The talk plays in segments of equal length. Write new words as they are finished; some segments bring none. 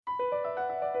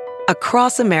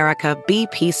Across America,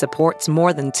 BP supports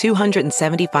more than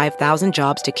 275,000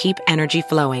 jobs to keep energy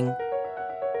flowing.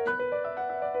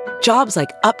 Jobs like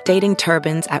updating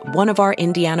turbines at one of our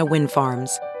Indiana wind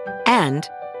farms and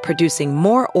producing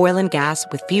more oil and gas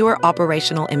with fewer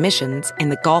operational emissions in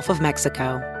the Gulf of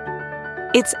Mexico.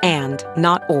 It's and,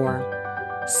 not or.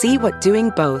 See what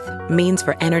doing both means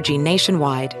for energy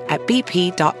nationwide at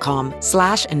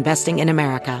bp.com/investing in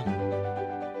America.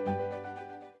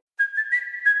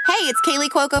 Hey, it's Kaylee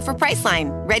Cuoco for Priceline.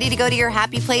 Ready to go to your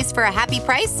happy place for a happy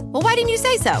price? Well, why didn't you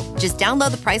say so? Just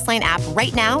download the Priceline app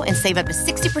right now and save up to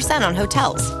 60% on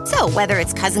hotels. So whether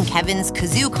it's Cousin Kevin's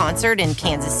Kazoo Concert in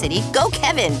Kansas City, go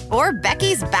Kevin, or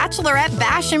Becky's Bachelorette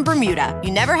Bash in Bermuda,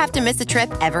 you never have to miss a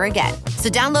trip ever again. So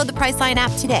download the Priceline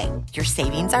app today. Your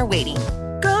savings are waiting.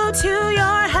 Go to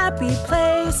your happy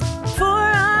place for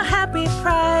a happy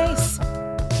price.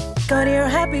 Go to your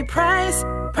happy price,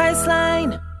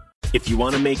 Priceline. If you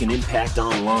want to make an impact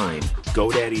online,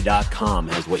 GoDaddy.com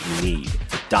has what you need.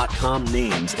 .com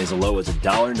names as low as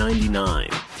 $1.99.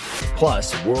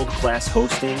 Plus, world-class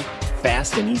hosting,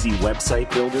 fast and easy website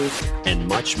builders, and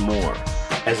much more.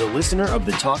 As a listener of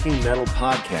the Talking Metal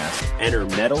podcast, enter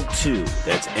METAL2,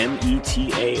 that's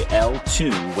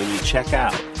METAL2, when you check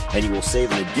out, and you will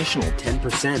save an additional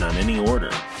 10% on any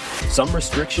order. Some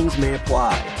restrictions may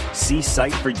apply. See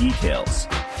site for details.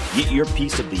 Get your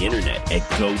piece of the internet at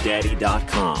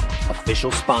GoDaddy.com,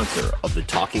 official sponsor of the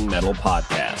Talking Metal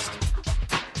podcast.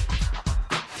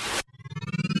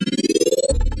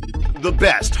 The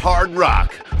best hard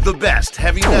rock, the best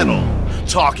heavy metal,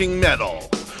 Talking Metal,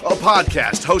 a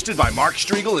podcast hosted by Mark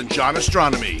Striegel and John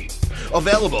Astronomy.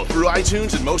 Available through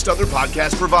iTunes and most other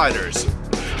podcast providers.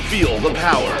 Feel the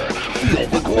power, feel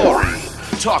the glory.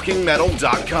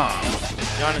 TalkingMetal.com.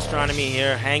 John Astronomy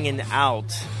here, hanging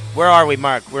out. Where are we,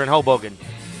 Mark? We're in Hoboken.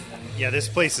 Yeah, this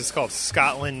place is called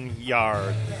Scotland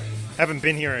Yard. Haven't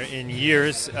been here in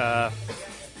years, but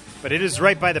it is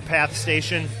right by the PATH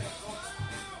station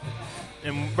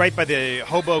and right by the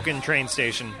Hoboken train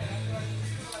station.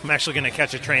 I'm actually going to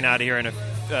catch a train out of here in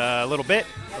a little bit,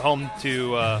 home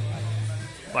to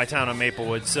my town of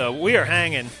Maplewood. So we are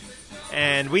hanging,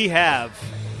 and we have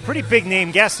a pretty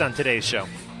big-name guest on today's show.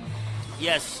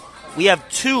 Yes, we have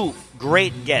two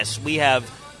great guests. We have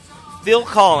Phil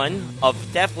Collen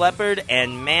of Def Leppard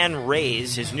and Man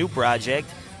Rays, his new project.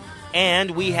 And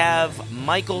we have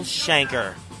Michael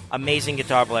Schenker, amazing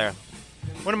guitar player.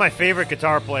 One of my favorite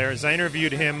guitar players. I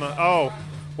interviewed him, a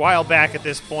while back at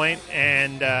this point,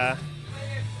 and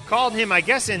called him, I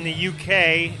guess, in the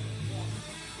UK,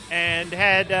 and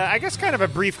had, I guess, kind of a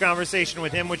brief conversation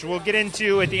with him, which we'll get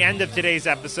into at the end of today's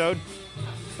episode.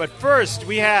 But first,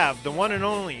 we have the one and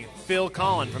only Phil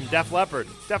Collen from Def Leppard.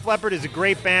 Def Leppard is a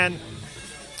great band.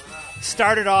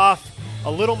 Started off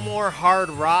a little more hard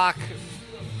rock,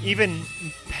 even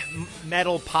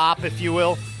metal pop, if you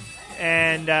will.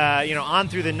 And, On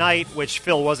Through the Night, which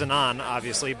Phil wasn't on,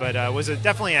 obviously, but was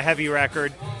definitely a heavy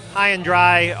record. High and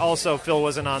Dry, also Phil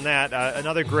wasn't on that.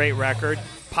 Another great record.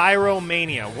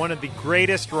 Pyromania, one of the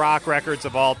greatest rock records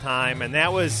of all time. And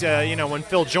that was, when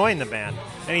Phil joined the band.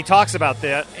 And he talks about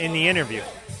that in the interview.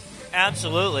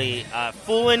 Absolutely.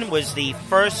 Foolin' was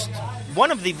one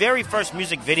of the very first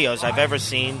music videos I've ever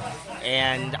seen.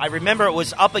 And I remember it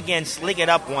was up against Lick It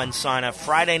Up once on a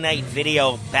Friday night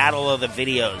video battle of the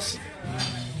videos.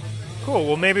 Cool.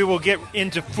 Well, maybe we'll get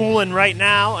into Foolin' right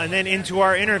now and then into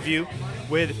our interview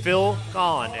with Phil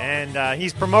Collen. And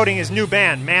he's promoting his new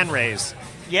band, Man Rays.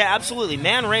 Yeah, absolutely.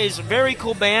 Man Rays, a very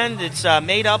cool band. It's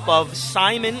made up of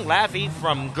Simon Laffey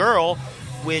from Girl,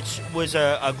 which was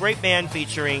a great band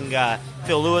featuring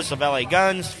Phil Lewis of LA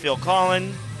Guns, Phil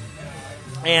Collen.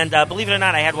 And believe it or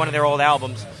not, I had one of their old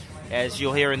albums, as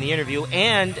you'll hear in the interview.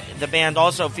 And the band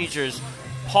also features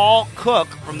Paul Cook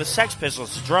from the Sex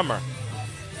Pistols, the drummer.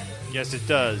 Yes, it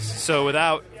does. So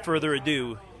without further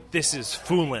ado, this is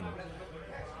Foolin'.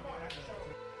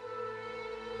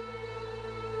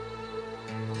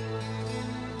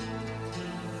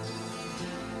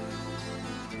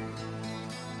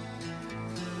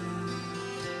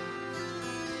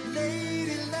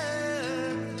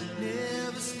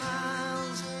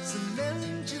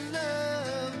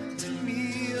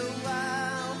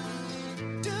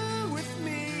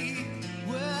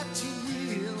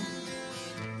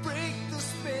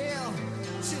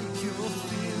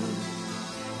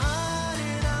 I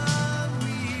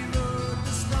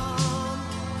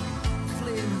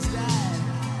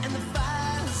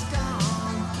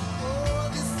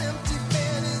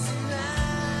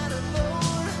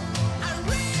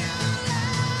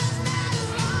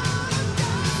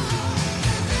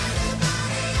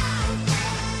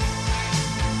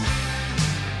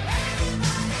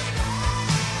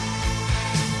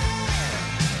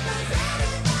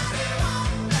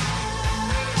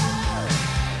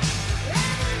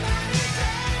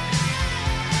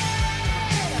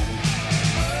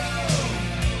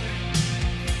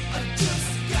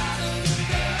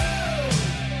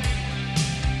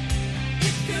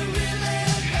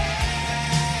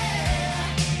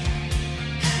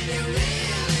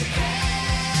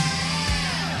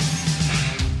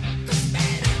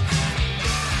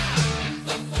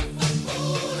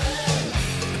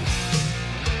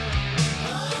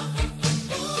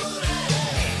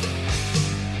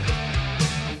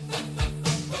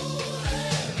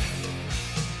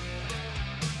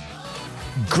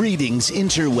Greetings,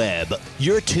 interweb.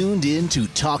 You're tuned in to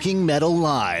Talking Metal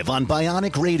Live on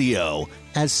Bionic Radio,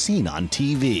 as seen on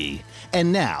TV.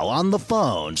 And now on the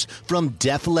phones, from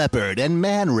Def Leppard and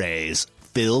Man Rays,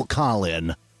 Phil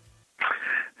Collen.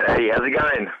 Hey, how's it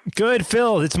going? Good,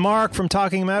 Phil. It's Mark from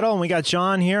Talking Metal, and we got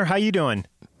John here. How you doing?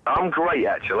 I'm great,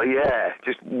 actually, yeah.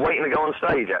 Just waiting to go on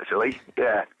stage, actually,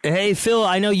 yeah. Hey, Phil,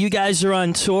 I know you guys are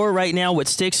on tour right now with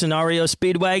Styx and REO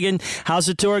Speedwagon. How's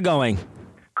the tour going?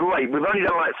 Great. We've only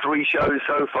done like 3 shows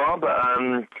so far, but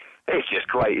it's just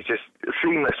great. It's just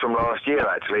seamless from last year,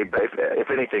 actually. But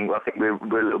if anything, I think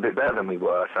we're a little bit better than we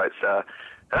were. So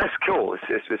that's cool.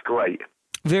 It's great.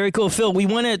 Very cool. Phil, we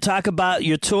want to talk about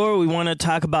your tour. We want to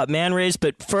talk about Man Rays.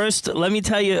 But first, let me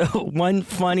tell you one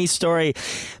funny story.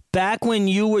 Back when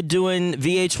you were doing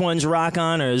VH1's Rock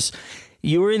Honors,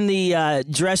 you were in the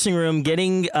dressing room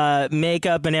getting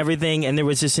makeup and everything, and there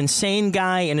was this insane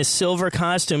guy in a silver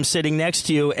costume sitting next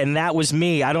to you, and that was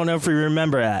me. I don't know if you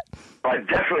remember that. I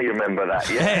definitely remember that,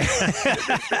 yeah.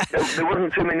 there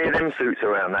wasn't too many of them suits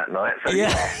around that night. So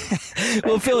yeah.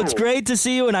 Well, Phil, it's great to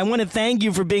see you, and I want to thank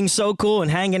you for being so cool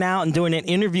and hanging out and doing an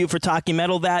interview for Talking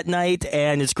Metal that night,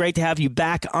 and it's great to have you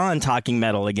back on Talking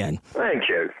Metal again. Thank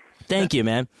you. Thank you,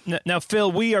 man. Now,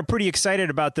 Phil, we are pretty excited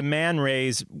about the Man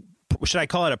Rays. Should I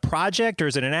call it a project, or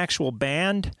is it an actual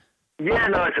band? Yeah,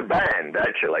 no, it's a band,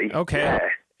 actually. Okay. Yeah.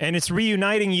 And it's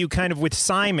reuniting you kind of with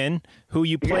Simon, who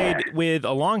you played with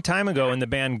a long time ago in the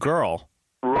band Girl.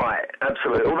 Right,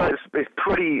 absolutely. Although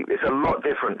it's a lot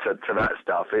different to that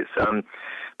stuff. It's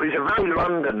but it's a very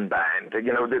London band.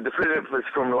 You know, the three of us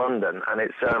from London, and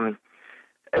it's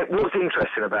what's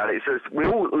interesting about it is we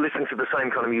all listen to the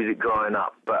same kind of music growing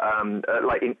up, but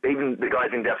even the guys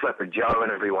in Def Leppard, Joe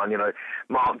and everyone, you know,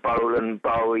 Mark Bolan,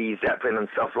 Bowie, Zeppelin and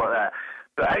stuff like that.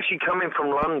 But actually coming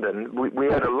from London, we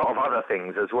heard a lot of other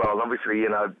things as well. And obviously, you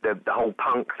know, the whole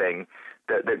punk thing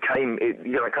that came,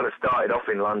 kind of started off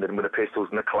in London with the Pistols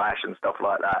and the Clash and stuff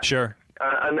like that. Sure.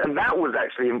 And that was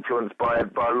actually influenced by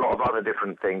a lot of other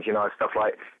different things, you know, stuff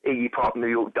like Iggy Pop, New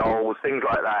York Dolls, things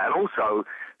like that. And also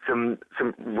some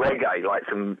reggae,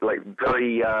 some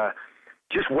very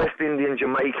just West Indian,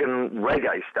 Jamaican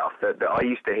reggae stuff that I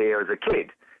used to hear as a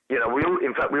kid. You know, we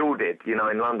all did. You know,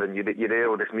 in London, you'd hear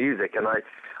all this music, and I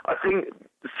think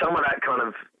some of that kind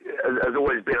of has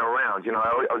always been around. You know,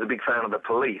 I was a big fan of the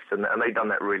Police, and they've done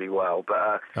that really well.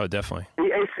 But oh, definitely.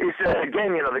 It's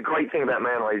again, you know, the great thing about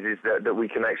Man Rays is that we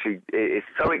can actually. It's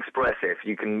so expressive.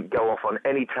 You can go off on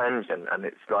any tangent, and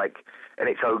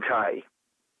it's okay.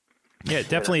 Yeah,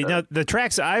 definitely. Now, the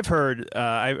tracks I've heard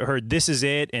This Is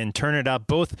It and Turn It Up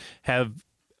both have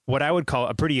what I would call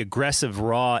a pretty aggressive,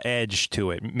 raw edge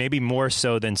to it, maybe more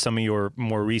so than some of your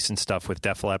more recent stuff with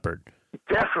Def Leppard.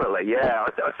 Definitely, yeah.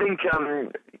 I think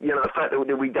you know, the fact that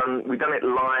we done it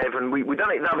live, and we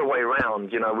done it the other way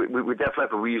around. You know, with Def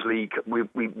Leppard, we usually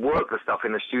we work the stuff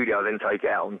in the studio, then take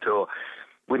it out on tour.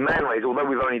 With Man Rays, although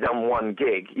we've only done one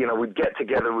gig, you know, we'd get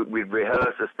together, we'd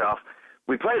rehearse the stuff.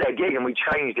 We played that gig and we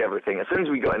changed everything. As soon as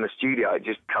we got in the studio, it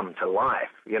just come to life.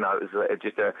 You know, it was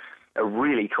just a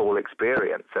really cool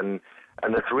experience, and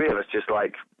the three of us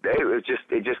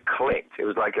it just clicked. It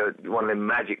was like one of the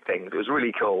magic things. It was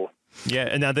really cool. Yeah,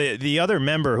 and now the other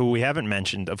member who we haven't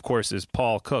mentioned, of course, is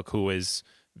Paul Cook, who is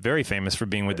very famous for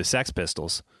being with the Sex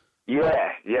Pistols. Yeah.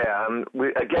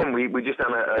 We just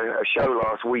done a show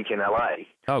last week in LA.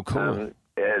 Oh, cool.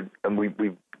 And we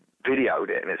videoed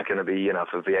it, and it's going to be, you know,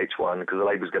 for VH1, because the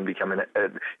label's going to be coming.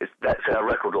 That's our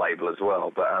record label as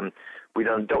well. But we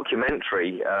done a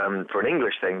documentary for an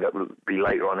English thing that will be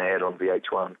later on aired on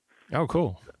VH1. Oh,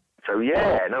 cool. So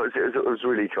yeah, no, it was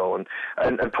really cool, and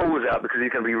Paul was out because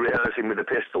he's going to be rehearsing with the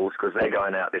Pistols because they're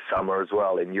going out this summer as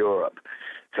well in Europe.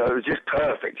 So it was just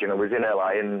perfect, you know. We was in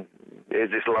LA, and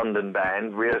there's this London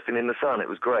band rehearsing in the sun. It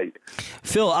was great.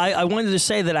 Phil, I wanted to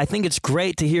say that I think it's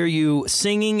great to hear you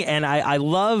singing, and I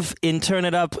love in Turn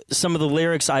It Up some of the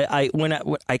lyrics. I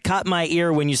caught my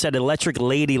ear when you said Electric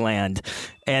Ladyland,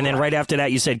 and then right after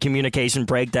that you said Communication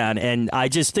Breakdown, and I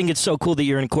just think it's so cool that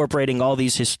you're incorporating all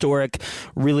these historic,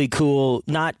 really cool,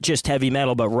 not just heavy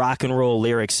metal, but rock and roll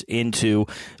lyrics into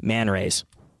Man Rays.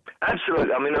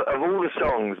 Absolutely. I mean, of all the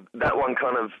songs, that one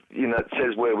kind of, you know,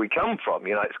 says where we come from.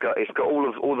 You know, it's got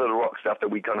all the rock stuff that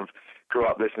we kind of grew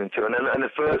up listening to, and the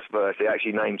first verse, it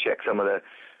actually name checks some of the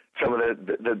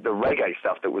reggae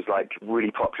stuff that was like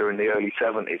really popular in the early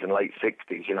 70s and late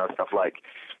 60s. You know, stuff like,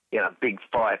 you know, Big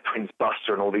Five, Prince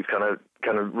Buster, and all these kind of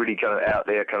really kind of out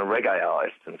there kind of reggae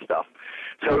artists and stuff.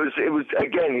 So it was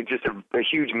again just a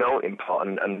huge melting pot,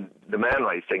 and the Man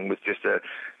Rays thing was just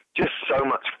just so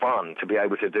much fun to be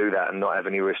able to do that and not have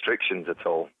any restrictions at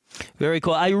all. Very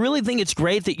cool. I really think it's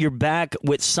great that you're back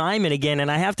with Simon again,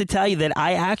 and I have to tell you that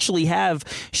I actually have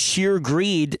Sheer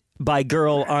Greed by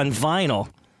Girl on vinyl.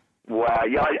 Wow,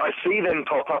 yeah, I see them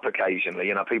pop up occasionally.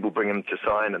 You know, people bring them to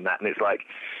sign and that, and it's like,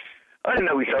 I didn't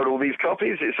know we sold all these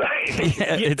copies. It's like,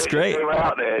 yeah, it's great. They're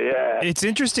out there, yeah. It's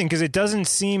interesting because it doesn't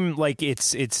seem like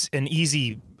it's an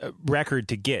easy record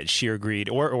to get, Sheer Greed,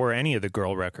 or any of the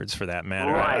Girl records for that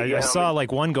matter. Right, I saw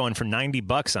like one going for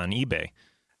 $90 on eBay.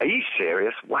 Are you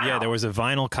serious? Wow. Yeah, there was a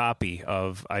vinyl copy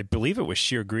of, I believe it was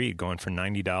Sheer Greed, going for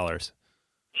 $90.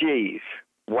 Jeez,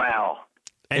 wow.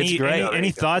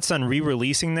 Any thoughts on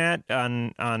re-releasing that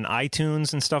on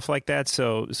iTunes and stuff like that,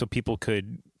 so people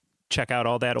could check out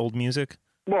all that old music?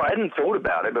 Well, I hadn't thought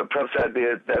about it, but perhaps that'd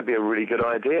be a really good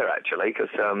idea, actually, because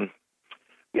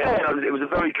it was a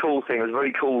very cool thing. It was a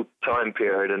very cool time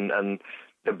period, and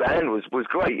the band was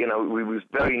great. You know, we was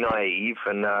very naive,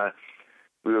 and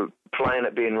we were playing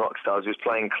at being rock stars. We was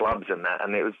playing clubs and that,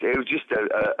 and it was just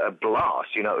a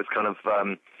blast. You know, it was kind of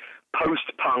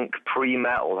post-punk,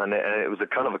 pre-metal, and it was a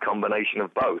kind of a combination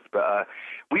of both. But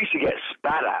we used to get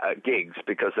spat at gigs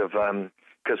because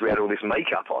we had all this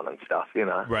makeup on and stuff, you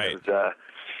know. Right.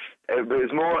 It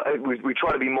was more. We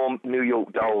try to be more New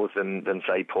York Dolls than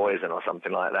say Poison or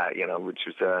something like that, you know, which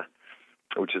was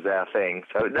our thing.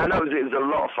 So it was a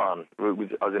lot of fun.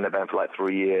 I was in that band for like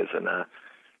 3 years, and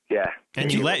yeah.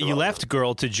 And you left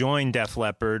Girl to join Def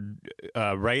Leppard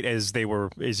right as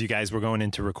you guys were going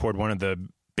in to record one of the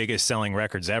biggest selling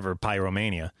records ever,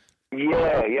 Pyromania.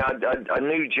 Yeah. I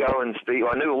knew Joe and Steve.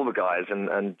 I knew all the guys,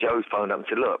 and Joe phoned up and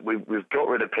said, "Look, we've got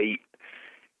rid of Pete.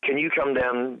 Can you come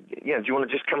down? You know, do you want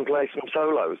to just come play some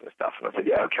solos and stuff?" And I said,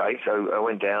 "Yeah, okay." So I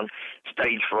went down,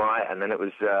 stage fright, and then it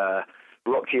was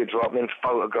Rock Teardrop, then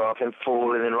Photograph, then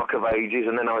Falling, then Rock of Ages,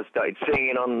 and then I started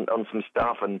singing on some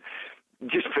stuff and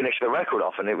just finished the record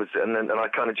off. And it was, and I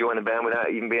kind of joined the band without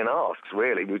even being asked.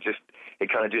 Really, it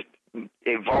kind of just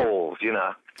evolved, you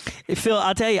know. Phil,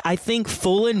 I'll tell you, I think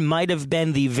Foolin' might have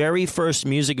been the very first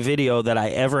music video that I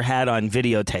ever had on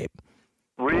videotape.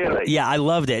 Really? Yeah, I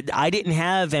loved it. I didn't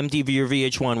have MTV or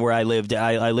VH1 where I lived.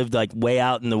 I lived like way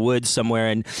out in the woods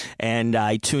somewhere, and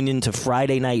I tuned into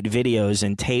Friday night videos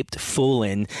and taped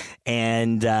Foolin',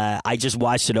 and I just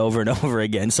watched it over and over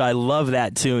again. So I love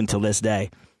that tune till this day.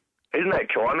 Isn't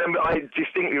that cool? I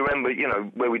distinctly remember, you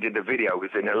know, where we did the video was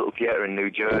in a little theater in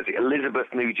New Jersey, Elizabeth,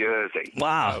 New Jersey.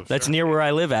 Wow, that's near where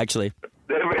I live, actually.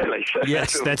 Really?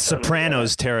 Yes, that's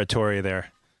Sopranos territory there.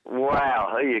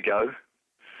 Wow, there you go.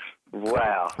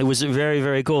 Wow. It was very,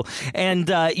 very cool.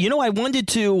 And, I wanted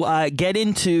to get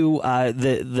into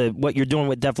the what you're doing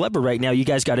with Def Leppard right now. You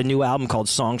guys got a new album called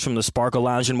Songs from the Sparkle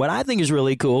Lounge, and what I think is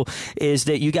really cool is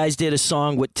that you guys did a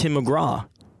song with Tim McGraw.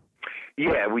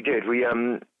 Yeah, we did.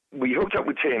 We hooked up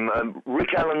with Tim.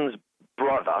 Rick Allen's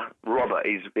brother, Robert,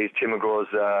 is Tim McGraw's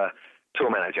tour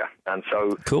manager. And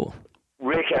so cool.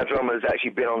 Rick, our drummer, has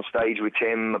actually been on stage with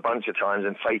Tim a bunch of times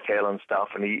and Faith Hill and stuff,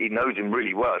 and he knows him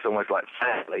really well. It's almost like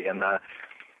family. And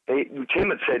Tim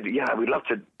had said, yeah, we'd love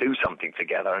to do something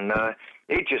together. And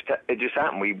it just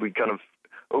happened. We kind of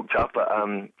hooked up at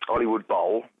Hollywood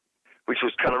Bowl, which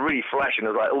was kind of really flash. And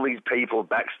there was like all these people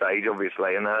backstage,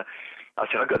 obviously. And I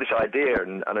said, I got this idea,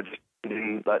 and I just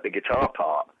didn't like the guitar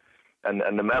part and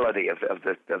the melody of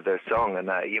the song, and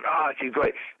it's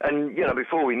great. And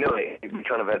before we knew it, we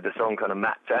kind of had the song kind of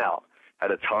mapped out, had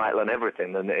a title and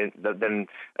everything. And then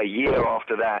a year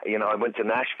after that, I went to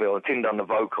Nashville, and Tim done the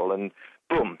vocal, and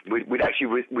boom, we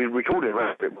recorded it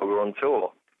while we were on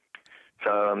tour.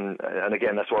 So, and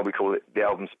again, that's why we call it the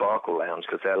album Sparkle Lounge,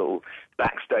 because that little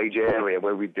backstage area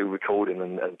where we do recording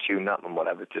and tune up and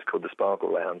whatever, it's just called the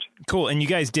Sparkle Lounge. Cool. And you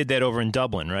guys did that over in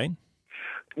Dublin, right?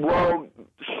 Well,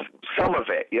 some of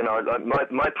it,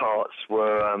 like my parts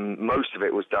were, most of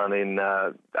it was done in,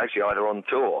 actually either on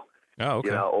tour, oh,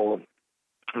 okay. Or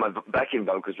my backing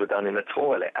vocals were done in a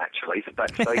toilet, actually, so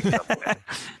backstage somewhere.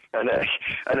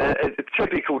 And a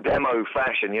typical demo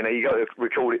fashion, you got to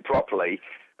record it properly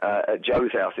at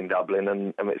Joe's house in Dublin,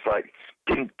 and it's like,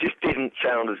 didn't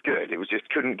sound as good. It was just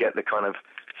couldn't get the kind of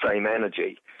same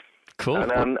energy. Cool.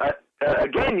 And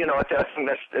again, I think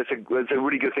that's a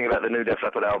really good thing about the new Def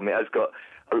Leppard album. It has got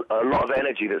a lot of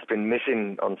energy that's been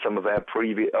missing on some of our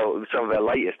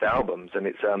latest albums, and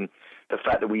it's the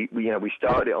fact that we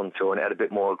started it on tour and it had a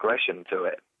bit more aggression to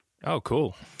it. Oh,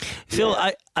 cool. Phil,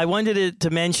 yeah. I wanted to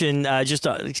mention, just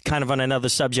kind of on another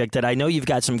subject, that I know you've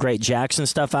got some great Jackson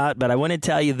stuff out, but I want to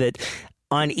tell you that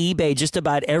on eBay, just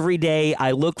about every day,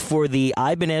 I look for the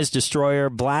Ibanez Destroyer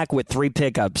black with 3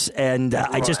 pickups, and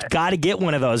I just got to get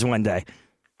one of those one day.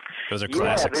 Those are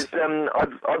classics. Yeah,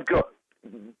 I've got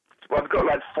Well, I've got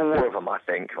like 4 of them, I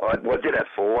think. I did have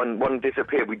 4, and one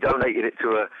disappeared. We donated it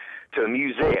to a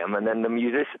museum, and then the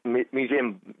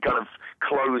museum kind of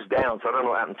closed down, so I don't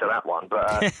know what happened to that one.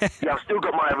 But yeah, I've still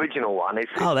got my original one.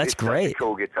 That's great. Such a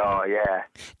cool guitar, yeah.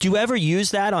 Do you ever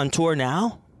use that on tour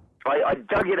now? I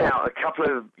dug it out a couple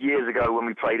of years ago when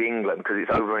we played England, because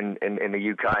it's over in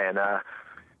the UK, and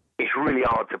it's really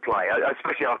hard to play,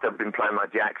 especially after I've been playing my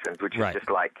Jacksons, which is just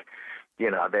like,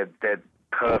 they're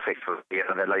perfect for,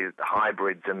 they're like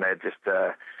hybrids, and they're just,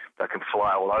 they can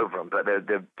fly all over them. But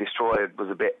the Destroyer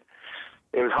was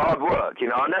it was hard work,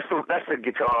 and that's the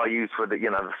guitar I use for the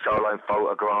solo and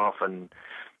Photograph, and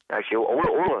actually all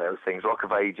of those things, Rock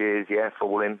of Ages,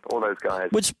 Falling, all those guys.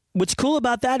 What's cool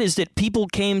about that is that people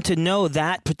came to know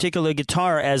that particular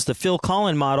guitar as the Phil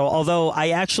Collen model, although I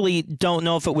actually don't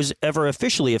know if it was ever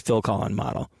officially a Phil Collen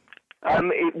model.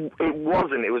 It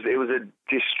wasn't. It was a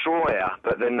Destroyer,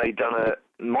 but then they done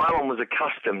my one was a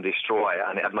custom Destroyer,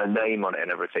 and it had my name on it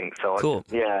and everything. So cool.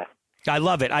 Yeah. I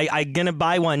love it. I'm going to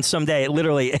buy one someday.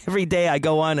 Literally, every day I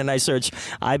go on and I search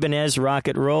Ibanez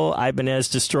Rocket Roll, Ibanez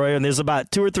Destroyer, and there's about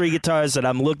 2 or 3 guitars that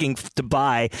I'm looking to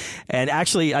buy. And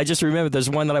actually, I just remembered there's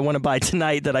one that I want to buy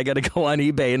tonight that I got to go on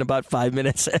eBay in about 5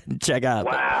 minutes and check out.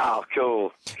 Wow,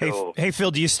 cool. Hey, Phil,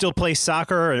 do you still play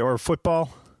soccer or football?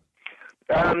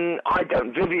 I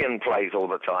don't. Vivian plays all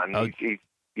the time. Oh. He's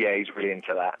really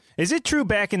into that. Is it true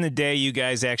back in the day you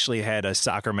guys actually had a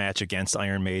soccer match against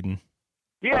Iron Maiden?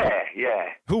 Yeah.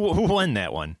 Who won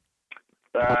that one?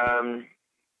 I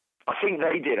think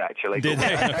they did, actually. Did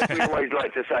they? We always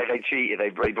like to say they cheated. They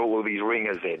brought all these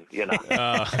ringers in,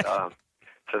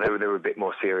 so they were a bit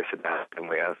more serious about it than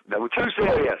we are. They were too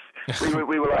serious.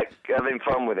 We were like having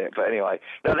fun with it. But anyway,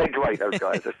 no, they're great, those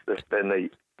guys. They're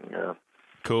neat. Yeah.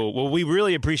 Cool. Well, we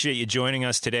really appreciate you joining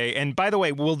us today. And by the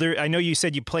way, I know you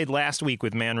said you played last week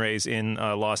with Man Rays in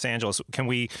Los Angeles. Can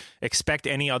we expect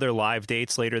any other live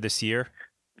dates later this year?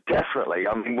 Definitely.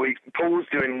 I mean, Paul's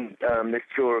doing this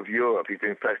tour of Europe. He's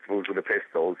doing festivals with the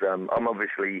Pistols. I'm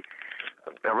obviously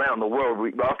around the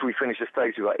world. After we finish the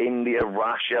States, we've got India,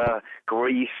 Russia,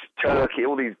 Greece, Turkey,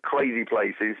 all these crazy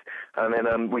places. And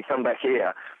then we come back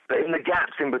here. But in the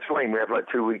gaps in between, we have like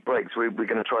 2-week breaks. We're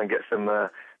going to try and get some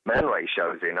Man Ray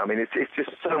shows in. I mean, it's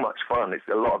just so much fun. It's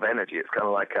a lot of energy. It's kind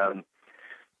of like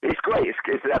it's great.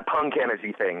 It's that punk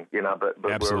energy thing,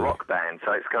 but we're a rock band,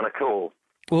 so it's kind of cool.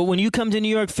 Well, when you come to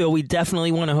New York, Phil, we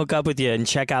definitely want to hook up with you and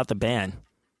check out the band.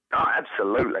 Oh,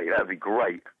 absolutely. That'd be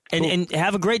great. And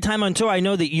have a great time on tour. I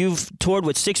know that you've toured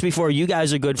with Styx before. You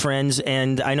guys are good friends,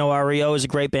 and I know REO is a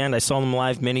great band. I saw them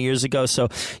live many years ago. So,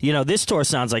 this tour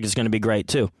sounds like it's going to be great,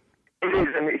 too. It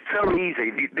is, and it's so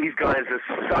easy. These guys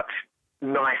are such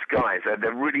nice guys.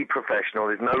 They're really professional.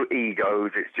 There's no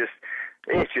egos.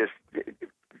 It's just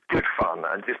good fun,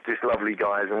 and just lovely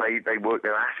guys, and they work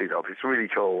their asses off. It's really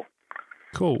cool.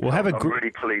 Cool. We'll I'm really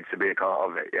pleased to be a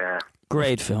part of it, yeah.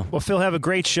 Great, Phil. Well, Phil, have a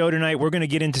great show tonight. We're going to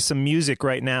get into some music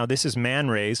right now. This is Man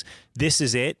Rays. This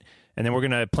is it. And then we're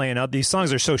going to play another. These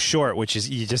songs are so short, which is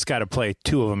you just got to play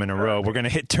 2 of them in a row. We're going to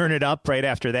hit Turn It Up right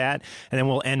after that, and then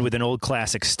we'll end with an old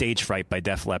classic, Stage Fright by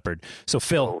Def Leppard. So,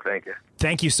 Phil, thank you.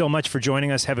 Thank you so much for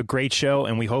joining us. Have a great show,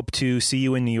 and we hope to see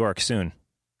you in New York soon.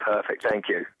 Perfect. Thank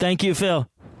you. Thank you, Phil.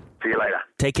 See you later.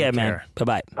 Take care, man.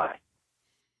 Bye-bye. Bye.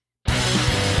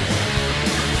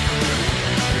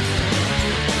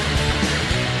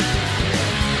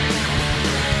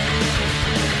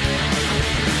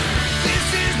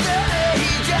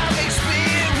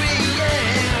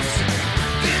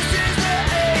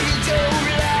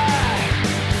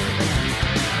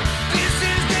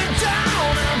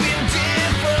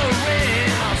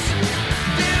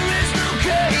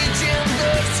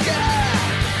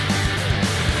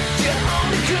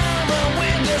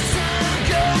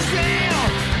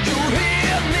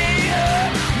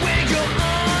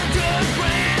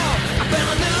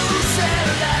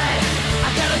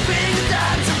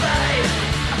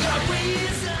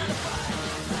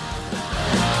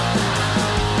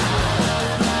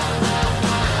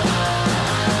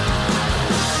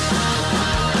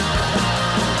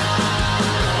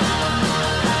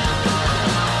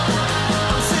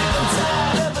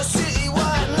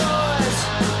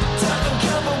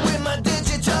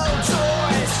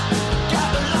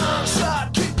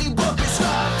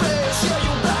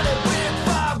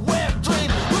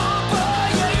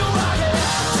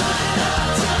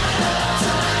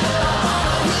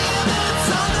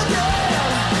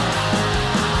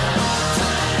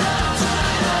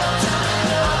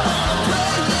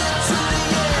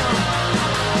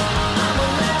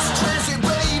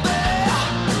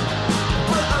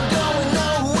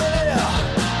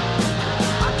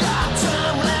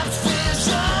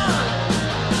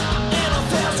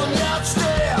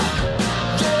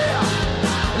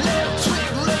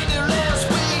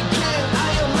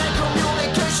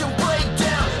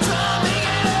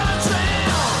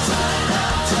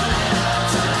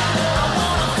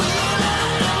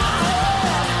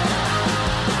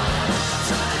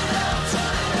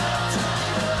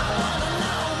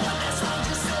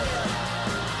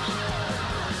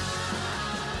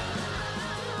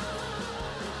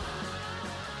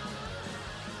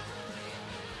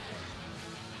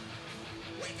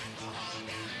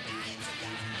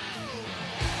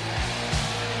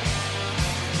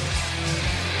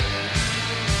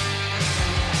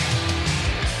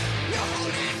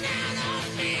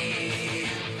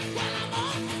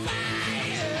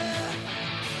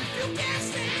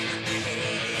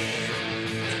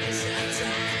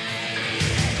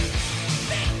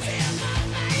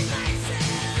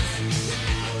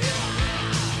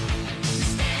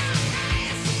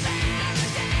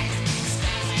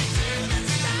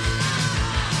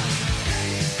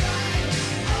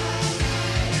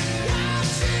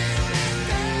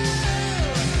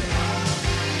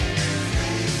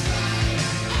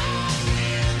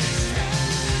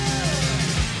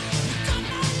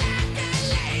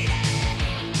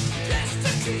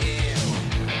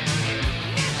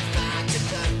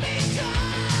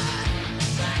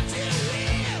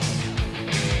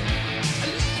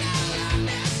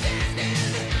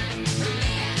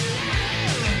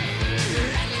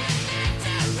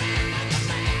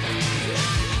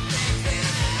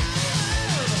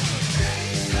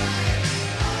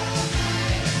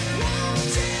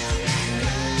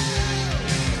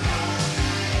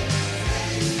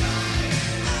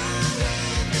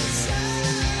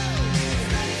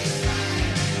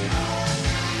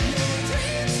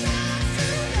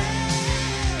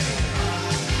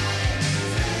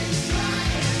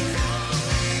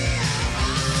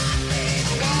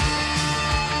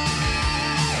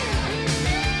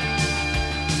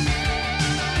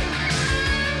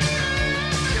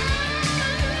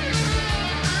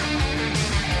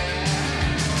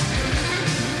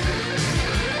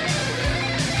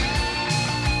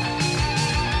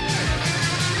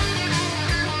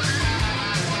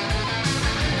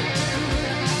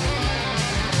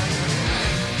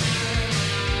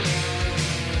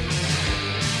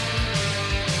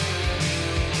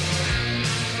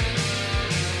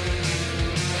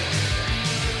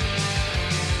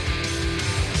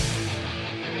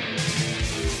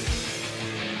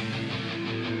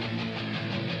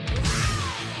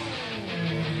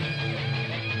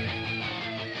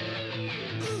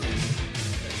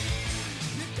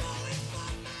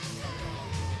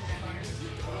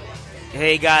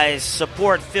 Hey guys,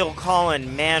 support Phil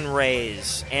Collen, Man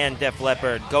Rays, and Def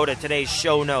Leppard. Go to today's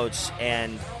show notes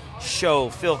and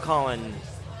show Phil Collen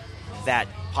that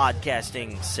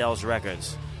podcasting sells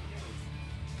records.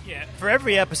 Yeah, for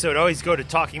every episode, always go to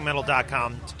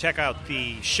TalkingMetal.com to check out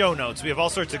the show notes. We have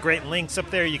all sorts of great links up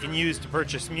there you can use to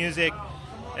purchase music.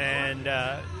 And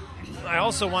I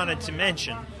also wanted to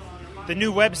mention the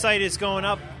new website is going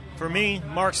up for me,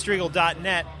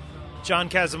 markstriegel.net. John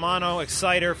Casimano,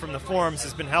 Exciter from the forums,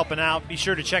 has been helping out. Be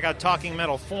sure to check out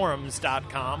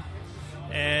TalkingMetalForums.com.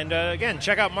 And again,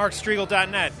 check out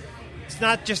markstriegel.net. It's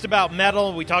not just about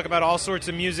metal. We talk about all sorts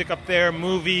of music up there,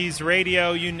 movies,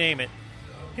 radio, you name it.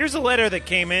 Here's a letter that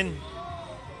came in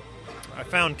I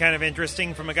found kind of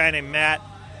interesting from a guy named Matt.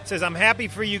 It says, I'm happy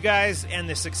for you guys and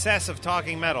the success of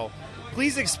Talking Metal.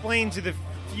 Please explain to the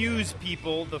Fuse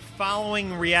people the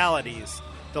following realities.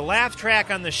 The laugh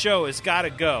track on the show has got to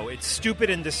go. It's stupid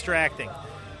and distracting.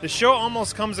 The show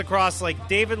almost comes across like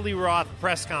David Lee Roth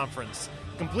press conference,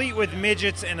 complete with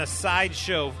midgets and a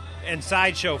sideshow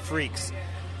freaks.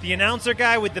 The announcer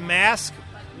guy with the mask,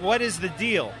 what is the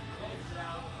deal?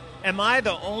 Am I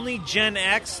the only Gen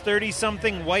X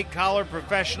 30-something white-collar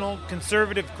professional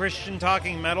conservative Christian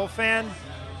Talking Metal fan?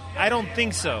 I don't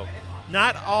think so.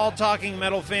 Not all Talking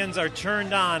Metal fans are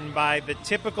turned on by the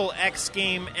typical X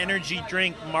Game energy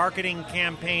drink marketing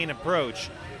campaign approach.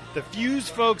 The Fuse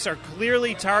folks are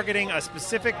clearly targeting a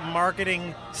specific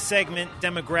marketing segment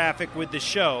demographic with the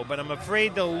show, but I'm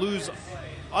afraid they'll lose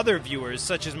other viewers,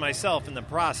 such as myself, in the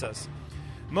process.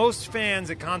 Most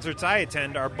fans at concerts I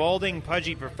attend are balding,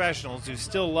 pudgy professionals who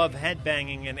still love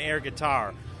headbanging and air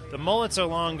guitar. The mullets are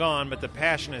long gone, but the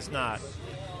passion is not.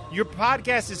 Your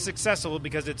podcast is successful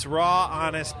because it's raw,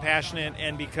 honest, passionate,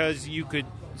 and because you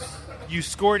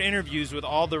scored interviews with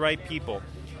all the right people.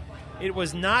 It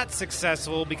was not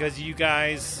successful because you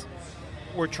guys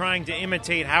were trying to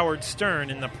imitate Howard Stern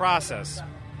in the process.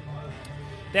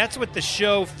 That's what the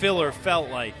show filler felt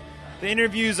like. The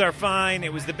interviews are fine.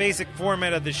 It was the basic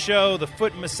format of the show, the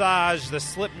foot massage, the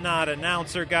Slipknot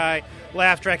announcer guy,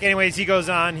 laugh track. Anyways, he goes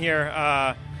on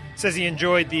here, says he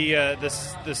enjoyed the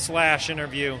Slash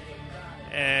interview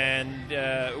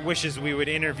and wishes we would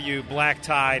interview Black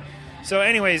Tide. So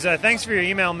anyways, thanks for your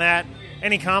email, Matt.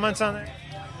 Any comments on that?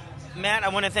 Matt, I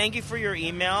want to thank you for your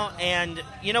email. And,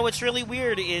 you know, what's really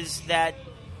weird is that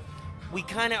we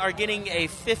kind of are getting a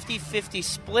 50-50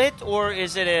 split, or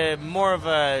is it more of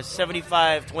a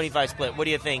 75-25 split? What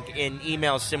do you think in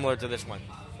emails similar to this one?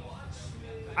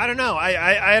 I don't know.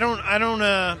 I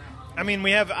don't. I mean,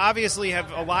 we obviously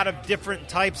have a lot of different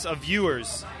types of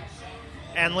viewers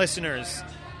and listeners.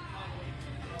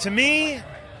 To me,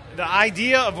 the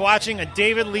idea of watching a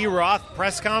David Lee Roth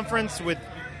press conference with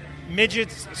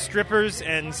midgets, strippers,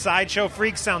 and sideshow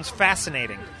freaks sounds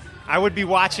fascinating. I would be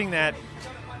watching that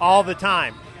all the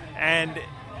time. And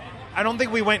I don't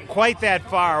think we went quite that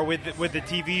far with the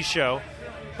TV show.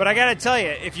 But I got to tell you,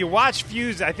 if you watch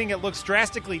Fuse, I think it looks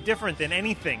drastically different than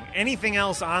anything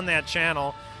else on that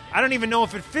channel. I don't even know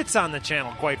if it fits on the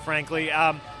channel, quite frankly.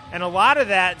 And a lot of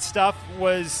that stuff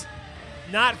was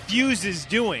not Fuse's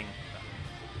doing.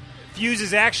 Fuse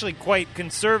is actually quite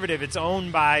conservative. It's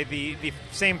owned by the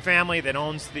same family that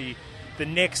owns the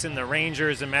Knicks and the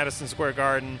Rangers in Madison Square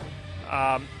Garden.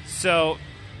 So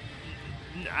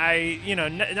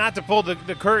not to pull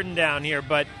the curtain down here,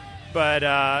 but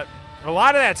a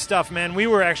lot of that stuff, man, we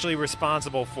were actually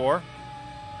responsible for.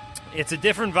 It's a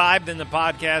different vibe than the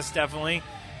podcast, definitely.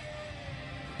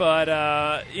 But,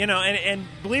 and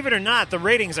believe it or not, the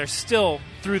ratings are still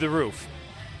through the roof.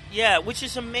 Yeah, which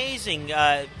is amazing.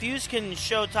 Fuse can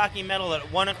show Talking Metal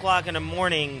at 1 o'clock in the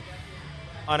morning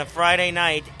on a Friday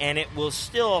night, and it will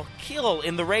still kill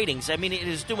in the ratings. I mean, it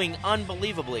is doing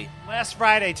unbelievably. Last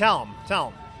Friday, tell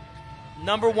them.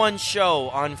 Number one show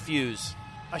on Fuse.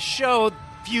 A show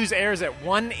Fuse airs at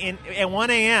 1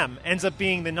 a.m. ends up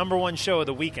being the number one show of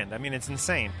the weekend. I mean, it's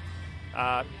insane.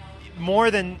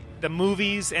 More than the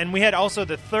movies, and we had also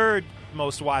the third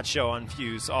most watched show on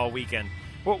Fuse all weekend.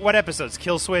 What episodes?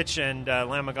 Killswitch and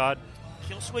Lamb of God?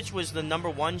 Killswitch was the number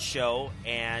one show,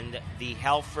 and the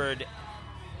Halford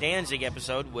Danzig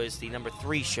episode was the number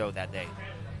 3 show that day.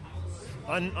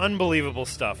 Unbelievable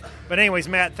stuff. But anyways,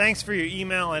 Matt, thanks for your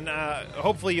email, and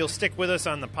hopefully you'll stick with us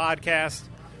on the podcast,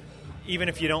 even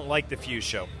if you don't like the Fuse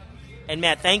show. And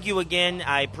Matt, thank you again.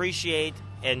 I appreciate,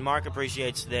 and Mark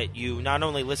appreciates, that you not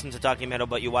only listen to Talking Metal,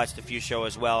 but you watch the Fuse show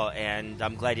as well, and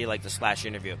I'm glad you liked the Slash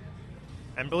interview.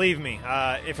 And believe me,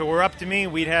 if it were up to me,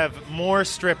 we'd have more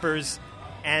strippers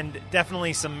and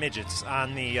definitely some midgets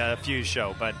on the Fuse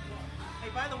show. But hey,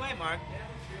 by the way, Mark,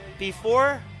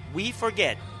 before we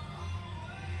forget,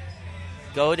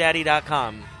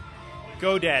 GoDaddy.com.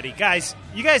 GoDaddy. Guys,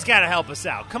 you guys got to help us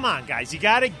out. Come on, guys. You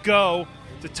got to go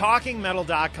to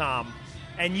TalkingMetal.com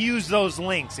and use those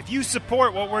links. If you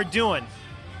support what we're doing,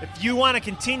 if you want to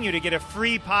continue to get a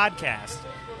free podcast,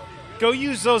 go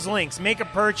use those links. Make a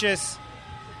purchase.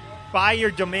 Buy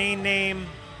your domain name.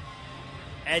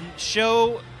 And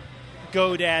show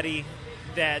GoDaddy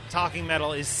that Talking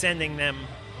Metal is sending them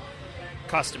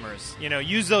customers.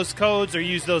 Use those codes or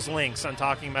use those links on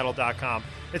TalkingMetal.com.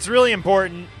 It's really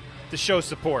important to show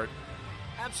support.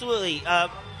 Absolutely.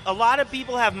 A lot of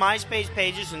people have MySpace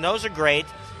pages, and those are great.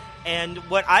 And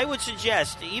what I would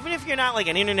suggest, even if you're not like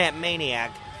an internet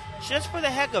maniac, just for the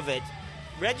heck of it,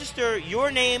 register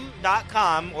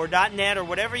yourname.com or .net or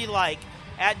whatever you like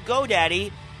at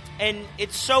GoDaddy, and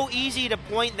it's so easy to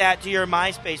point that to your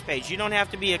MySpace page. You don't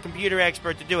have to be a computer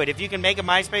expert to do it. If you can make a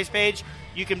MySpace page,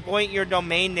 you can point your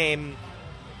domain name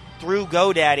through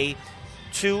GoDaddy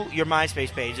to your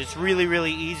MySpace page. It's really,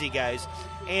 really easy, guys.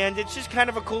 And it's just kind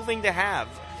of a cool thing to have.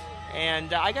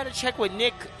 And I got to check with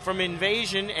Nick from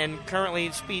Invasion and currently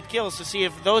Speed Kills to see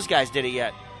if those guys did it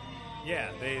yet.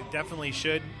 Yeah, they definitely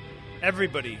should.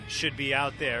 Everybody should be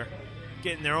out there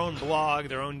getting their own blog,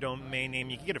 their own domain name.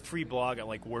 You can get a free blog at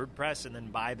like WordPress and then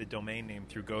buy the domain name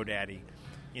through GoDaddy.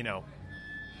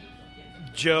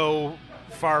 Joe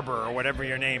Farber or whatever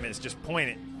your name is, just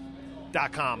point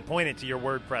it.com. Point it to your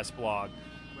WordPress blog.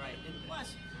 Right. And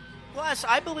plus,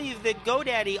 I believe that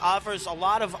GoDaddy offers a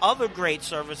lot of other great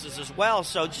services as well.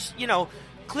 So just,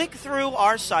 click through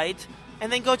our site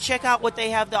and then go check out what they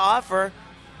have to offer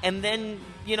and then,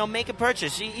 make a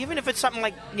purchase. Even if it's something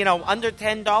like, under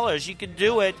 $10, you could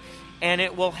do it and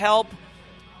it will help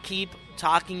keep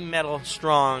Talking Metal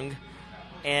strong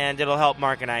and it'll help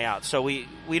Mark and I out. So we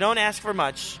don't ask for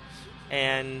much,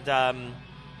 and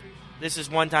this is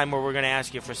one time where we're going to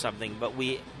ask you for something, but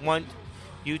we want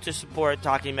you to support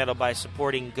Talking Metal by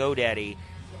supporting GoDaddy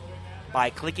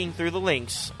by clicking through the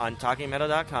links on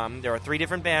TalkingMetal.com. There are 3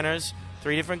 different banners,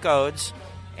 3 different codes,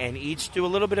 and each do a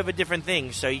little bit of a different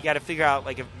thing. So you got to figure out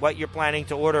what you're planning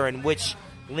to order and which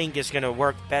link is going to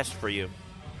work best for you.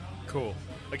 Cool.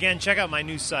 Again, check out my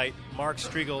new site,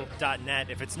 markstriegel.net.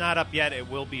 If it's not up yet, it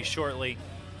will be shortly.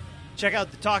 Check out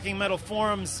the Talking Metal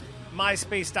forums,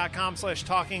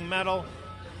 myspace.com/talkingmetal,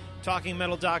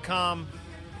 talkingmetal.com.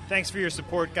 Thanks for your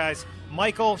support, guys.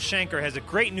 Michael Schenker has a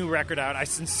great new record out. I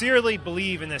sincerely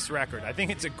believe in this record. I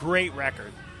think it's a great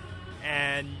record.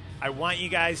 And I want you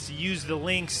guys to use the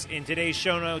links in today's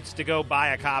show notes to go buy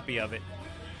a copy of it.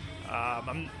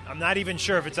 I'm not even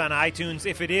sure if it's on iTunes.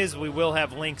 If it is, we will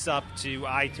have links up to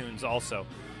iTunes also.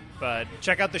 But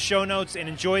check out the show notes and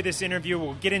enjoy this interview.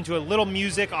 We'll get into a little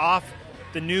music off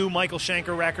the new Michael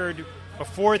Schenker record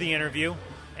before the interview,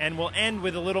 and we'll end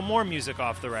with a little more music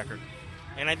off the record.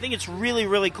 And I think it's really,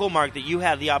 really cool, Mark, that you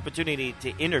have the opportunity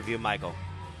to interview Michael.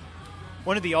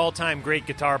 One of the all-time great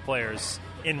guitar players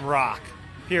in rock,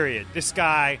 period. This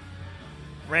guy,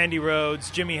 Randy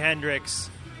Rhoads, Jimi Hendrix,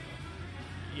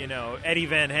 Eddie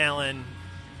Van Halen,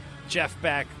 Jeff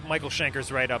Beck, Michael Schenker's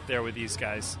right up there with these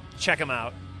guys. Check him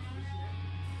out.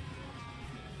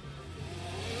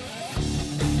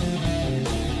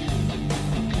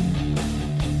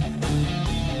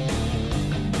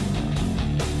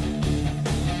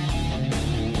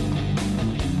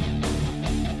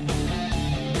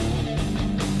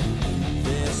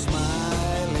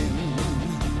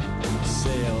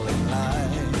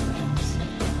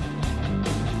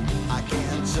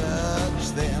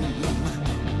 Them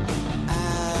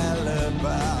alibis.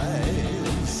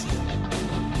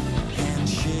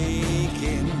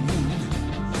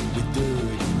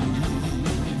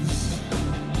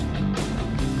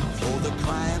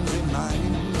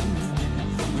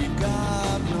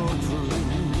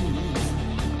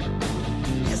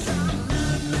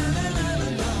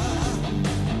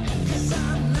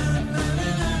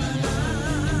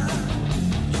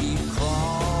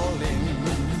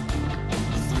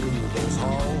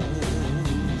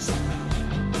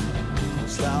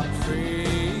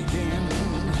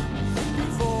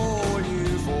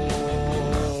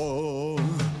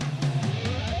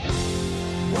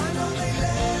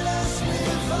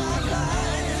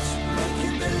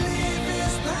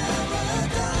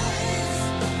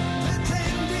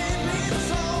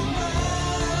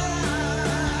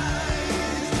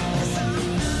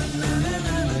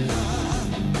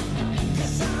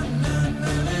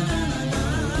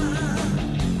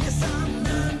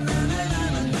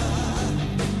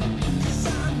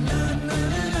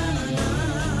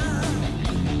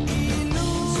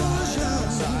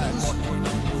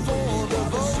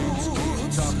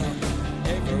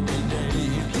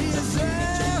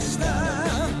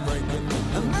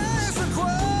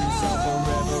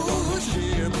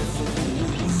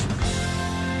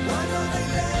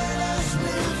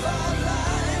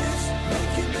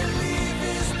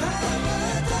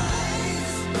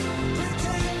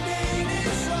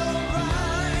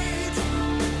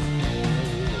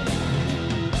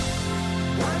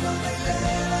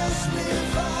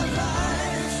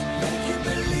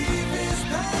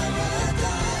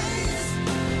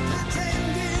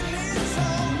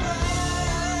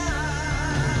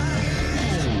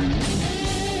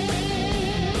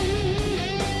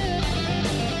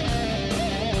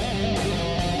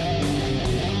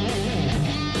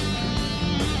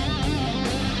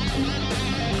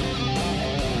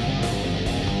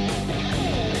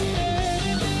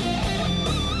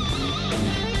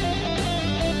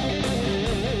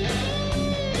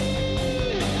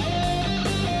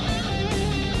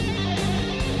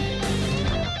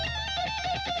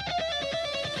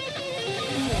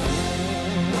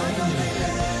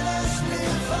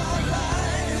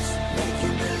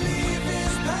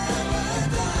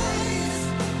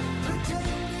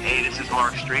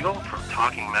 Mark Striegel from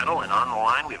Talking Metal, and on the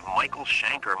line we have Michael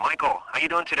Schenker. Michael, how you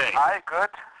doing today? Hi, good.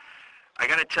 I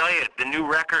got to tell you, the new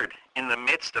record, In the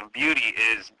Midst of Beauty,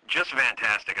 is just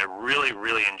fantastic. I really,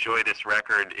 really enjoy this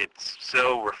record. It's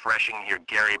so refreshing to hear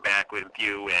Gary back with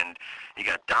you, and you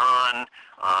got Don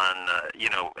on,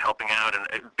 helping out, and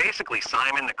basically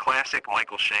Simon, the classic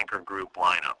Michael Schenker group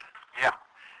lineup. Yeah.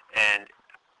 And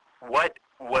what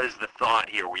was the thought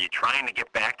here? Were you trying to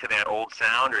get back to that old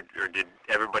sound, or did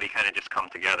everybody kind of just come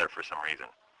together for some reason?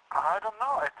 I don't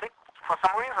know. I think for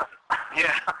some reason.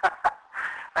 Yeah.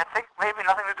 I think maybe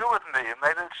nothing to do with me.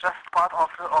 Maybe it's just part of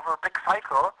a big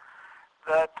cycle,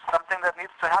 that something that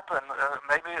needs to happen,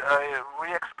 maybe a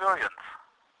re-experience.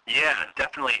 Yeah,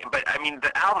 definitely. But, I mean,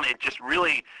 the album, it just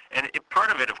really, and part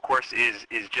of it, of course, is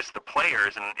just the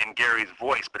players and Gary's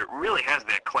voice, but it really has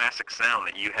that classic sound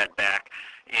that you had back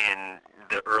in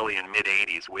the early and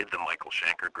mid-'80s with the Michael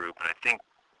Schenker group, and I think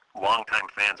longtime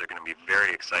fans are going to be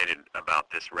very excited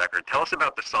about this record. Tell us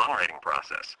about the songwriting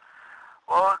process.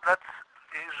 Well, that's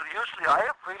usually, I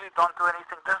really don't do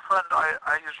anything different.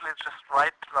 I usually just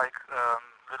write like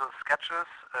little sketches,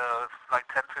 like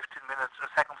 10, 15 minutes,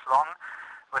 seconds long.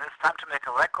 When it's time to make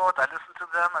a record, I listen to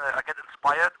them and I get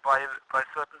inspired by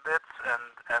certain bits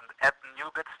and add new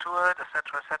bits to it,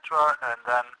 etc., etc. And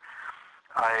then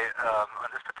on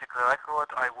this particular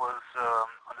record, I was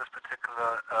on this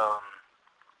particular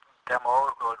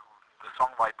demo or the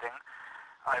songwriting,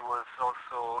 I was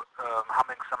also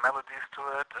humming some melodies to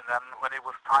it, and then when it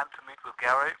was time to meet with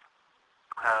Gary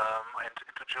and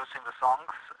introducing the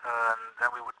songs, and then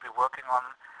we would be working on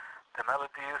the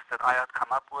melodies that I had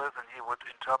come up with, and he would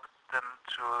interpret them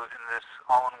in his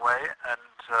own way. And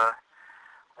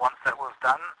once that was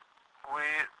done,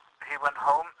 he went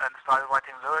home and started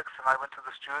writing lyrics, and I went to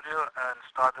the studio and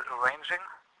started arranging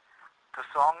the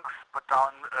songs, put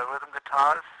down rhythm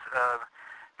guitars,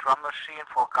 drum machine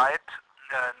for guide,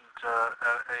 and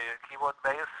a keyboard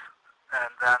bass,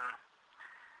 and then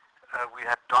we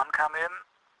had Don come in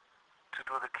to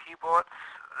do the keyboards.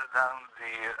 Then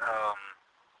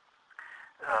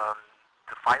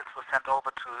the files were sent over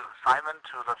to Simon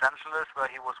to Los Angeles, where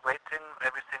he was waiting,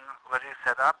 everything ready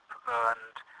set up,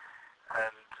 and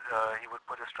he would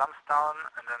put his drums down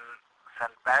and then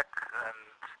send back,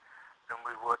 and then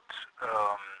we would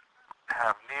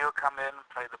have Neil come in,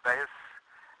 play the bass,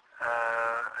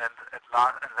 and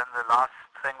then the last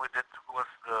thing we did was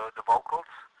the vocals.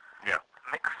 Yeah.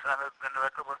 Mix, and the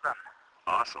record was done.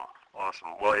 Awesome.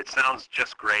 Well, it sounds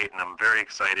just great, and I'm very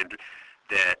excited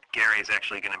that Gary is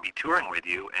actually going to be touring with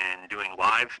you and doing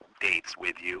live dates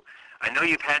with you. I know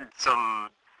you've had some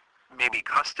maybe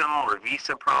custom or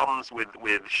visa problems with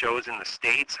shows in the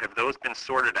States. Have those been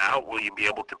sorted out? Will you be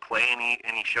able to play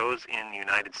any shows in the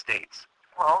United States?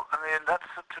 Well, I mean, that's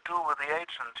to do with the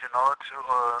agent,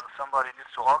 somebody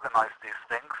needs to organize these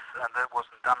things, and that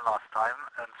wasn't done last time.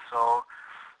 And so,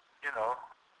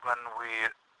 when we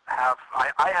have,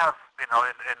 I have, in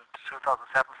 2007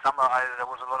 summer, there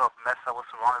was a lot of mess. I was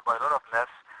surrounded by a lot of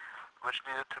mess, which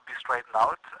needed to be straightened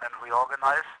out and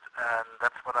reorganized, and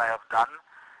that's what I have done.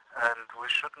 And we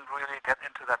shouldn't really get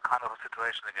into that kind of a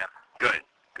situation again. Good.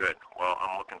 Well,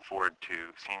 I'm looking forward to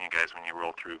seeing you guys when you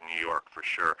roll through New York for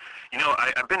sure.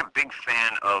 I've been a big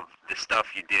fan of the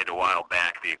stuff you did a while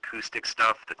back, the acoustic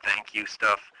stuff, the thank you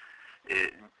stuff.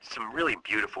 Some really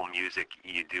beautiful music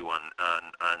you do on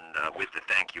with the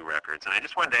thank you records. And I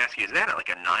just wanted to ask you, is that like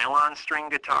a nylon string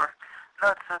guitar?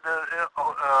 No, it's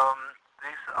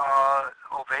these are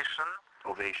Ovation.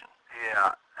 Ovation.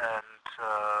 Yeah, and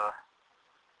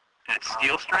it's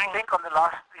steel string? I think on the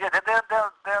last,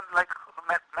 they're like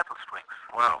metal strings.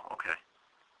 Wow, okay.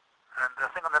 And I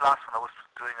think on the last one I was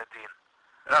doing a Dean.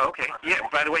 Oh, okay. Yeah,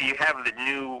 by the way, you have the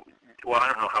new, well, I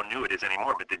don't know how new it is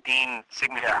anymore, but the Dean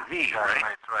Signature V,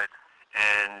 right? Right.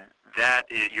 And that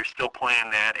you're still playing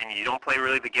that, and you don't play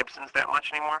really the Gibsons that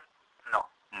much anymore?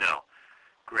 No.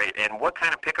 Great. And what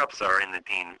kind of pickups are in the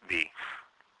Dean V?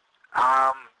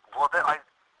 Well, they're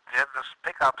those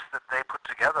pickups that they put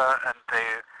together, and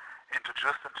they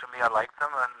introduced them to me. I like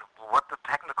them, and what the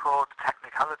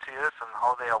technicality is and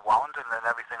how they are wound and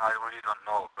everything, I really don't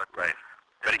know. But right.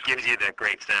 But it gives you that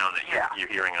great sound that you're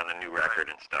hearing on the new record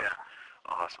and stuff. Yeah.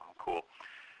 Awesome. Cool.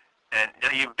 And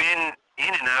now you've been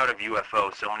in and out of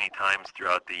UFO so many times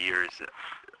throughout the years.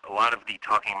 A lot of the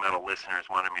Talking Metal listeners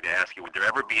wanted me to ask you, would there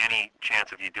ever be any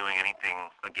chance of you doing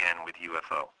anything again with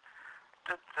UFO?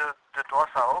 The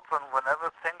doors are open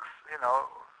whenever things,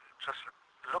 just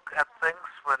look at things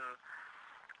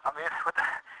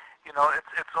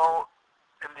it's all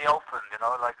in the open,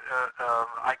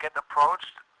 I get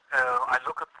approached, I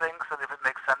look at things, and if it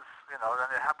makes sense, then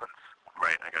it happens.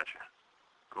 Right, I got you.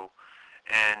 Cool.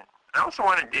 also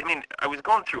wanted, I mean, I was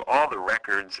going through all the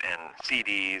records and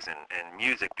CDs and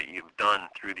music that you've done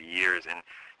through the years, and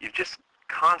you've just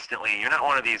constantly, you're not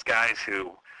one of these guys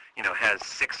who, you know, has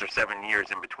 6 or 7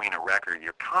 years in between a record.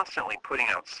 You're constantly putting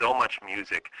out so much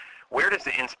music. Where does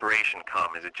the inspiration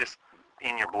come? Is it just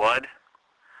in your blood?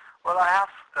 Well, I have,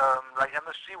 like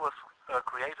MSG was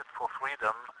created for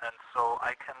freedom, and so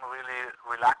I can really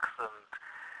relax and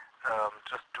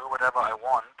just do whatever I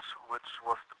want, which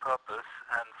was the purpose,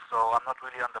 and so I'm not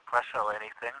really under pressure or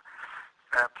anything.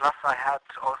 Plus I had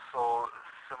also,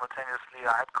 simultaneously,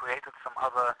 I had created some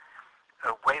other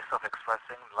ways of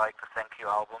expressing, like the Thank You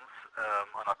albums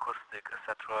on acoustic,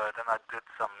 etc. Then I did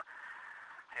some,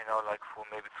 you know, like for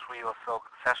maybe 3 or so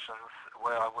sessions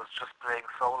where I was just playing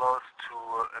solos to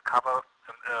cover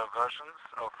versions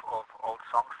of old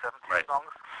songs, 70s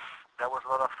songs. That was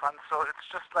a lot of fun. So it's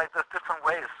just like there's different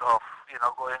ways of, you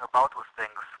know, going about with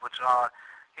things, which are,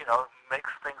 you know,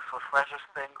 makes things, refreshes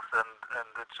things, and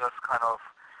it just kind of,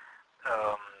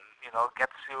 you know,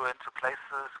 gets you into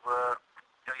places where,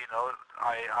 you know,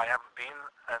 I haven't been,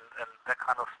 and that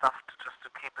kind of stuff just to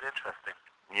keep it interesting.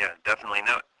 Yeah, definitely.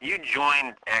 Now, you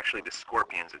joined actually the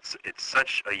Scorpions. It's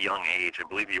such a young age. I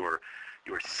believe you were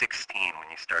 16 when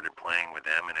you started playing with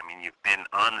them, and I mean, you've been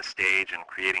on the stage and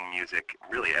creating music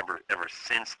really ever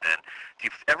since then. Do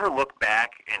you ever look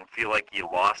back and feel like you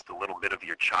lost a little bit of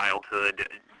your childhood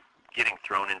getting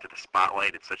thrown into the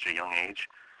spotlight at such a young age?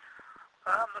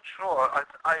 I'm not sure.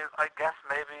 I guess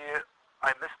maybe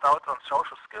I missed out on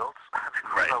social skills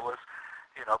because I was,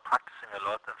 you know, practicing a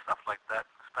lot and stuff like that,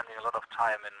 spending a lot of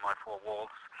time in my 4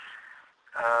 walls.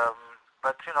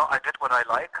 But, you know, I did what I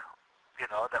like. You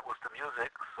know, that was the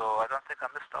music, so I don't think I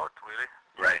missed out, really.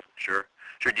 Right, sure.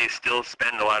 Do you still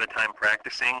spend a lot of time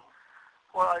practicing?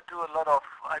 Well, I do a lot of,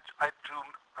 I do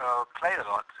play a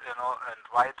lot, you know, and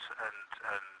write, and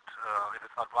if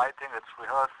it's not writing, it's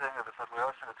rehearsing. If it's not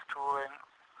rehearsing, it's touring.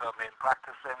 I mean,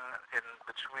 practicing in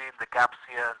between the gaps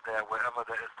here and there, wherever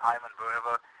there is time and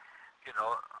wherever, you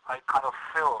know, I kind of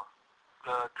fill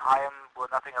the time where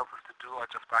nothing else is to do. I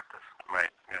just practice.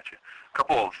 Right, gotcha. A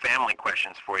couple of family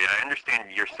questions for you. I understand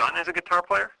your son is a guitar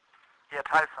player? Yeah,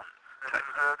 Tyson.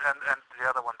 And the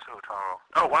other one too, Taro.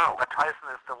 Oh, wow. But Tyson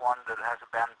is the one that has a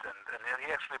band, and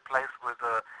he actually plays with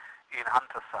Ian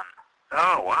Hunter's son.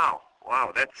 Oh, wow.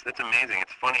 Wow, that's amazing.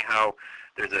 It's funny how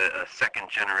there's a second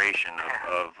generation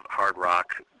of hard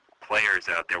rock players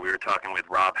out there. We were talking with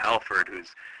Rob Halford,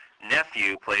 whose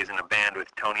nephew plays in a band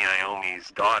with Tony Iommi's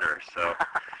daughter, so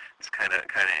it's kind of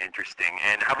interesting.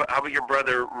 And how about your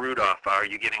brother Rudolph? Are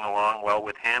you getting along well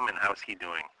with him, and how's he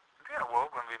doing? Yeah, well,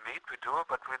 when we meet, we do,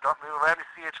 but we rarely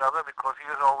see each other because he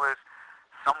is always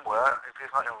somewhere. If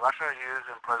he's not in Russia, he is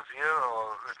in Brazil,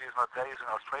 or if he's not there, he's in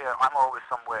Australia. I'm always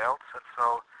somewhere else, and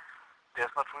so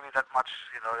there's not really that much,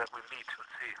 you know, that we meet and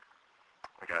see.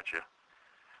 I got you.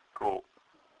 Cool.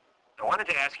 I wanted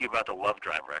to ask you about the Love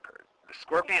Drive record. The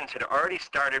Scorpions had already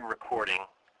started recording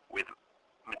with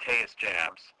Matthias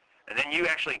Jabs, and then you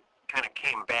actually kind of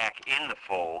came back in the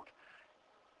fold,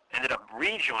 ended up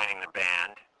rejoining the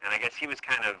band, and I guess he was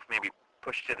kind of maybe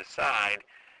pushed to the side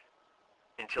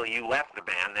until you left the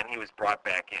band, then he was brought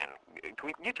back in.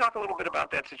 Can you talk a little bit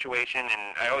about that situation?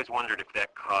 And I always wondered if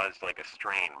that caused like a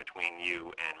strain between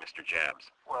you and Mr. Jabs.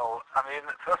 Well, I mean,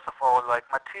 first of all, like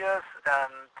Matthias,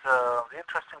 and the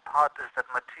interesting part is that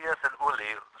Matthias and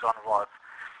Uli, John Roth,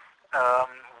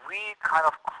 we kind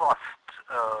of crossed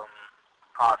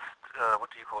paths, what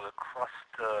do you call it,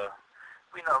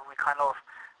 we kind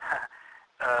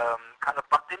of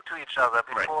bumped into each other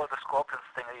before the Scorpions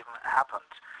thing even happened.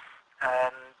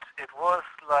 And it was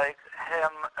like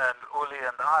him and Uli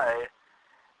and I,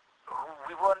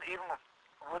 we weren't even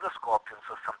with the Scorpions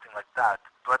or something like that.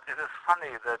 But it is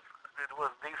funny that it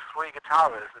was these 3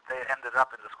 guitarists that they ended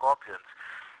up in the Scorpions.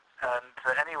 And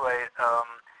anyway,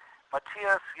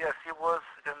 Matthias, yes, he was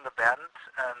in the band,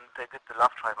 and they did the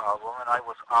Love Drive album, and I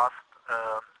was asked,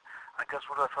 I guess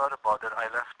Rudolph heard about it. I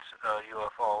left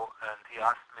UFO, and he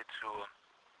asked me to,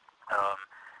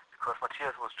 because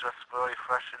Matthias was just very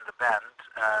fresh in the band,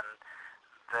 and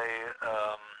they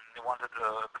wanted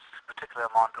a particular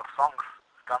amount of songs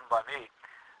done by me.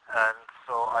 And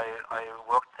so I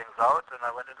worked things out, and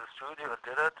I went in the studio and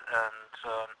did it, and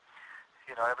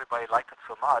everybody liked it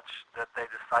so much that they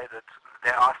decided,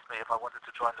 they asked me if I wanted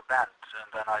to join the band, and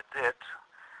then I did,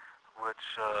 which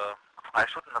I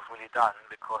shouldn't have really done,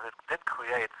 because it did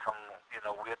create some,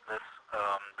 weirdness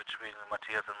between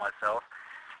Matthias and myself.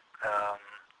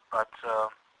 But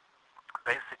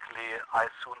basically, I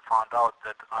soon found out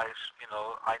that I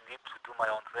need to do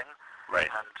my own thing, right?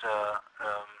 And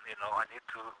I need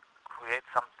to create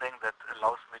something that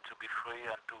allows me to be free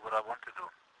and do what I want to do.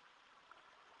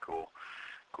 Cool.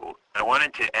 I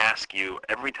wanted to ask you,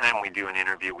 every time we do an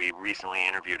interview, we recently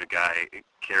interviewed a guy,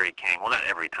 Kerry King. Well, not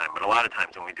every time, but a lot of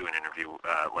times when we do an interview,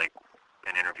 like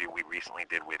an interview we recently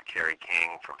did with Kerry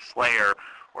King from Slayer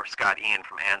or Scott Ian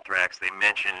from Anthrax, they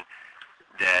mention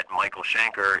that Michael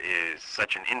Schenker is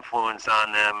such an influence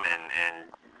on them and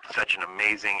such an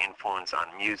amazing influence on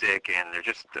music, and they're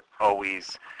just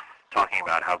always talking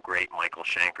about how great Michael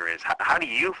Schenker is. How do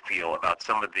you feel about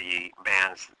some of the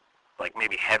bands, like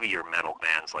maybe heavier metal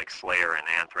bands like Slayer and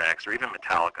Anthrax, or even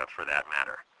Metallica for that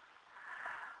matter?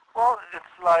 Well, it's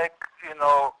like,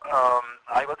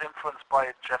 I was influenced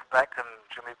by Jeff Beck and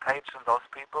Jimmy Page and those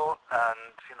people, and,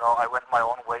 I went my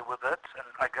own way with it, and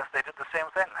I guess they did the same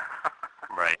thing.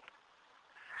 Right.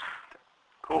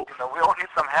 Cool. We all need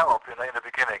some help, in the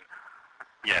beginning.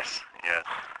 Yes.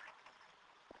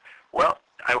 Well,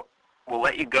 I will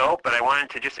let you go, but I wanted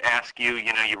to just ask you,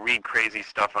 you read crazy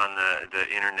stuff on the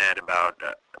internet about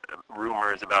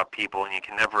rumors about people, and you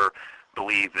can never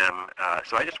believe them.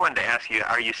 So I just wanted to ask you,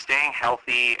 are you staying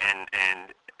healthy? And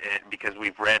because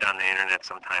we've read on the internet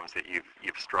sometimes that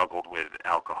you've struggled with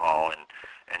alcohol and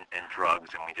drugs,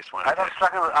 and we just wanted I don't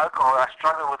struggle with alcohol. I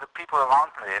struggle with the people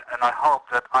around me, and I hope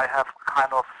that I have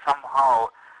kind of somehow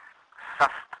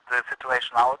sussed the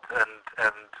situation out and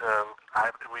I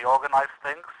reorganized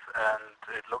things,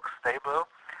 and it looks stable,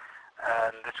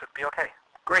 and it should be okay.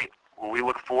 Great. Well, we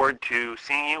look forward to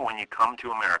seeing you when you come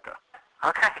to America.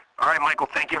 Okay. All right, Michael,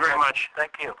 thank you very much.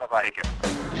 Thank you. Bye-bye. Take care.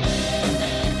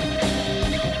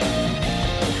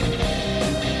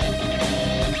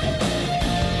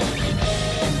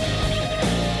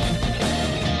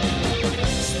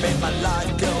 Spend my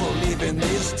life, girl, leaving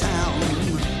this town,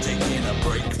 taking a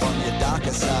break from your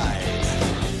darker side.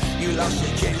 You lost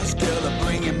your chance, girl, of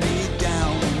bringing me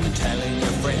down, telling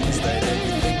your friends that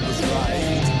everything was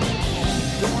right.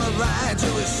 Gonna ride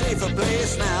to a safer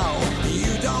place now.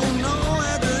 You don't know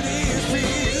how good it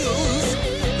feels.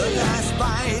 The last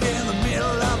bite in the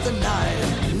middle of the night.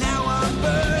 Now I'm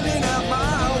burning up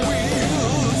my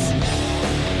wheels.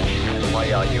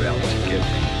 Why are you out to give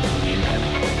me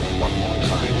one more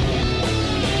time?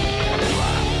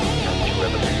 Don't you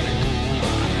ever leave me?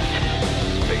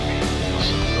 Baby, you'll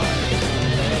survive.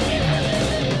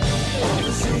 All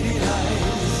the city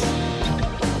lights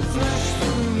flash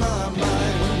through my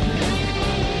mind.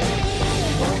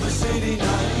 All the city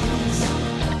nights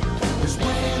is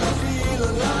when I feel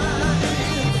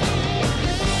alive.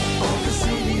 All the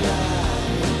city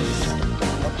lights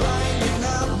are blinding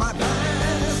out my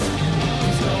past.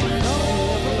 It's going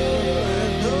over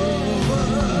and over.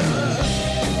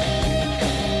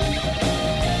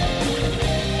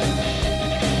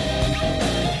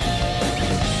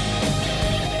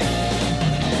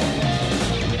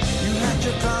 You had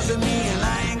your claws in me and I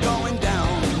ain't going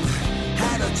down.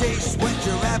 Had a taste, whet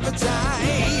your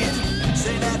appetite.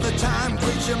 Said at the time,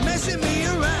 quit you messing me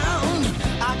around.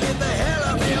 I'll get the hell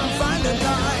up here and find a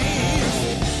life.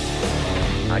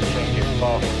 I can't get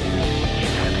far from you.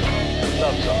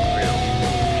 Love's unreal.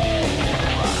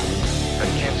 I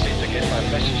can't seem to get my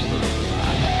message through.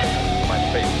 My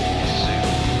faith